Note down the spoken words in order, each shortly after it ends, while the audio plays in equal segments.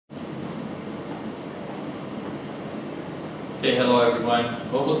Okay, hello everyone.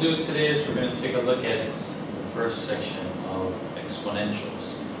 What we'll do today is we're going to take a look at the first section of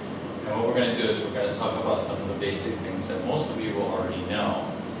exponentials. And what we're going to do is we're going to talk about some of the basic things that most of you will already know,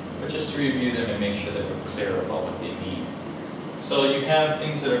 but just to review them and make sure that we're clear about what they mean. So you have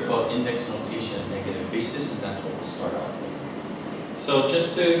things that are called index notation and negative basis, and that's what we'll start off with. So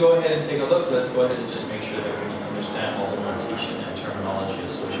just to go ahead and take a look, let's go ahead and just make sure that we understand all the notation and terminology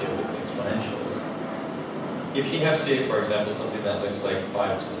associated with exponentials. If you have, say, for example, something that looks like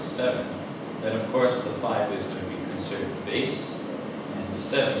 5 to the 7, then of course the 5 is going to be considered the base, and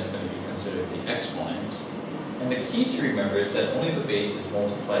 7 is going to be considered the exponent. And the key to remember is that only the base is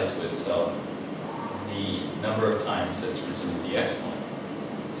multiplied to itself the number of times that it's written in the exponent.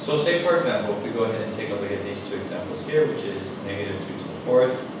 So say, for example, if we go ahead and take a look at these two examples here, which is negative 2 to the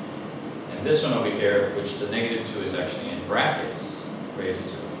 4th, and this one over here, which the negative 2 is actually in brackets,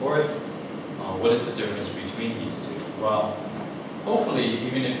 raised to the 4th. What is the difference between these two? Well, hopefully,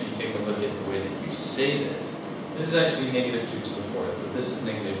 even if you take a look at the way that you say this is actually negative 2 to the 4th, but this is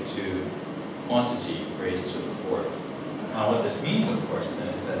negative 2 quantity raised to the 4th. Now what this means, of course, then,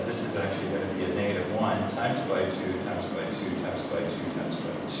 is that this is actually going to be a negative 1 times by 2 times by 2 times by 2 times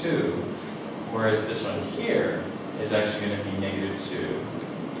by 2, whereas this one here is actually going to be negative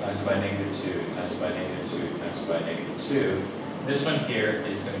 2 times by negative 2 times by negative 2 times by negative 2. This one here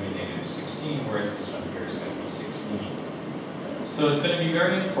is going to be negative 16, whereas this one here is going to be 16. So it's going to be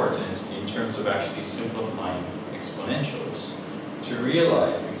very important in terms of actually simplifying exponentials to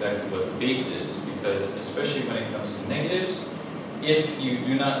realize exactly what the base is, because especially when it comes to negatives, if you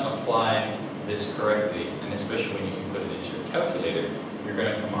do not apply this correctly, and especially when you input it into your calculator, you're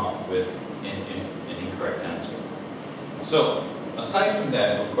going to come out with an incorrect answer. So aside from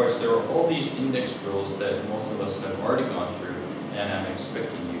that, of course, there are all these index rules that most of us have already gone through, and I'm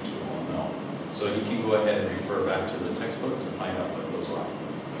expecting you to all know. So you can go ahead and refer back to the textbook to find out what those are.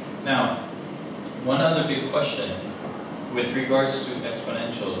 Now, one other big question with regards to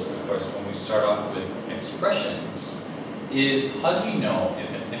exponentials, of course, when we start off with expressions, is how do you know if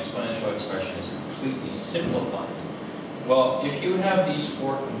an exponential expression is completely simplified? Well, if you have these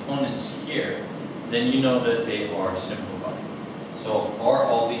four components here, then you know that they are simplified. So are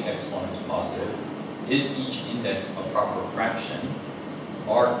all the exponents positive? Is each index a proper fraction?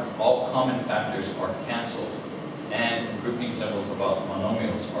 Are all common factors are cancelled? And grouping symbols about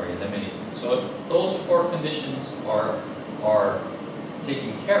monomials are eliminated. So if those four conditions are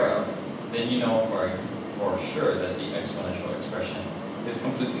taken care of, then you know for sure that the exponential expression is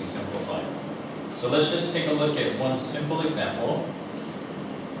completely simplified. So let's just take a look at one simple example,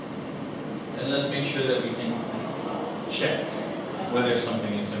 and let's make sure that we can check whether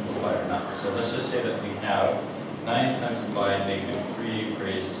something is simplified or not. So let's just say that we have 9 times by negative 3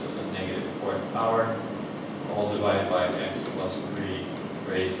 raised to the negative 4th power, all divided by x plus 3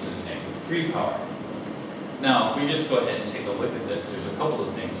 raised to the negative 3 power. Now, if we just go ahead and take a look at this, there's a couple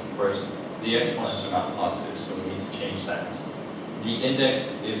of things. Of course, the exponents are not positive, so we need to change that. The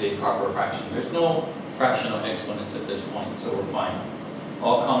index is a proper fraction. There's no fractional exponents at this point, so we're fine.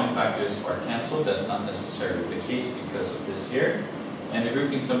 All common factors are cancelled. That's not necessarily the case because of this here. And the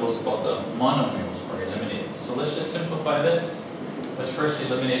grouping symbols about the monomials are eliminated. So let's just simplify this. Let's first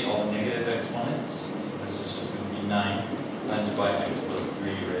eliminate all the negative exponents. So this is just going to be 9 times by x plus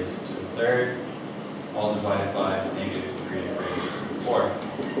 3 raised to the 3rd, all divided by negative 3 raised to the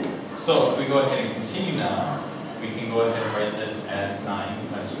 4th. So if we go ahead and continue now, we can go ahead and write this as 9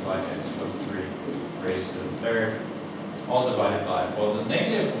 times by x plus 3 raised to the 3rd, all divided by, well, the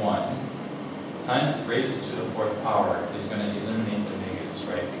negative 1 times raised to the 4th power is going to eliminate the negatives,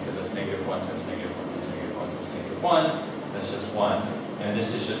 right? Because that's negative 1 times negative 1 times negative 1 times negative 1. That's just 1. And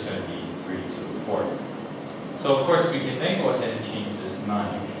this is just going to be 3 to the 4th. So, of course, we can then go ahead and change this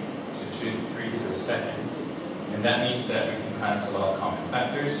 9 to 3 to the 2nd. And that means that we can cancel out common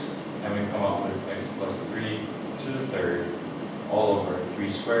factors, and we come up with x plus 3 to the 3rd, all over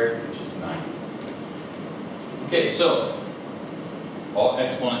 3 squared, which is 9. Okay, so all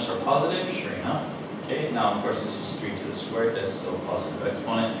exponents are positive, sure enough. Okay, now of course this is 3 to the squared, that's still a positive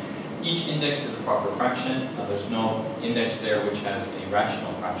exponent. Each index is a proper fraction. Now there's no index there which has a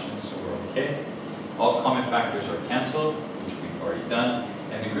rational fraction, so we're okay. All common factors are cancelled, which we've already done,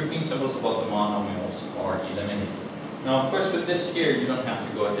 and the grouping symbols about the monomials are eliminated. Now of course with this here, you don't have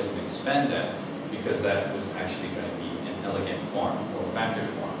to go ahead and expand that, because that was actually going to be an elegant form, or factored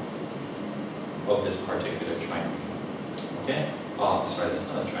form, of this particular trinomial. Okay? Oh, sorry, that's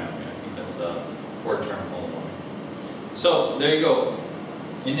not a trinomial. I think that's a 4-term polynomial. So, there you go.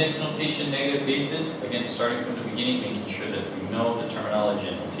 Index notation, negative basis. Again, starting from the beginning, making sure that we know the terminology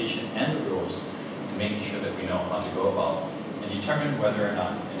and notation and the rules, and making sure that we know how to go about and determine whether or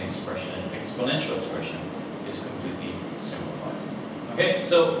not an exponential expression is completely simplified. Okay,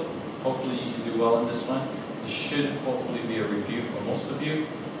 so hopefully you can do well in this one. This should hopefully be a review for most of you,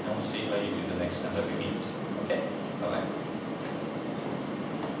 and we'll see how you do the next time that we meet.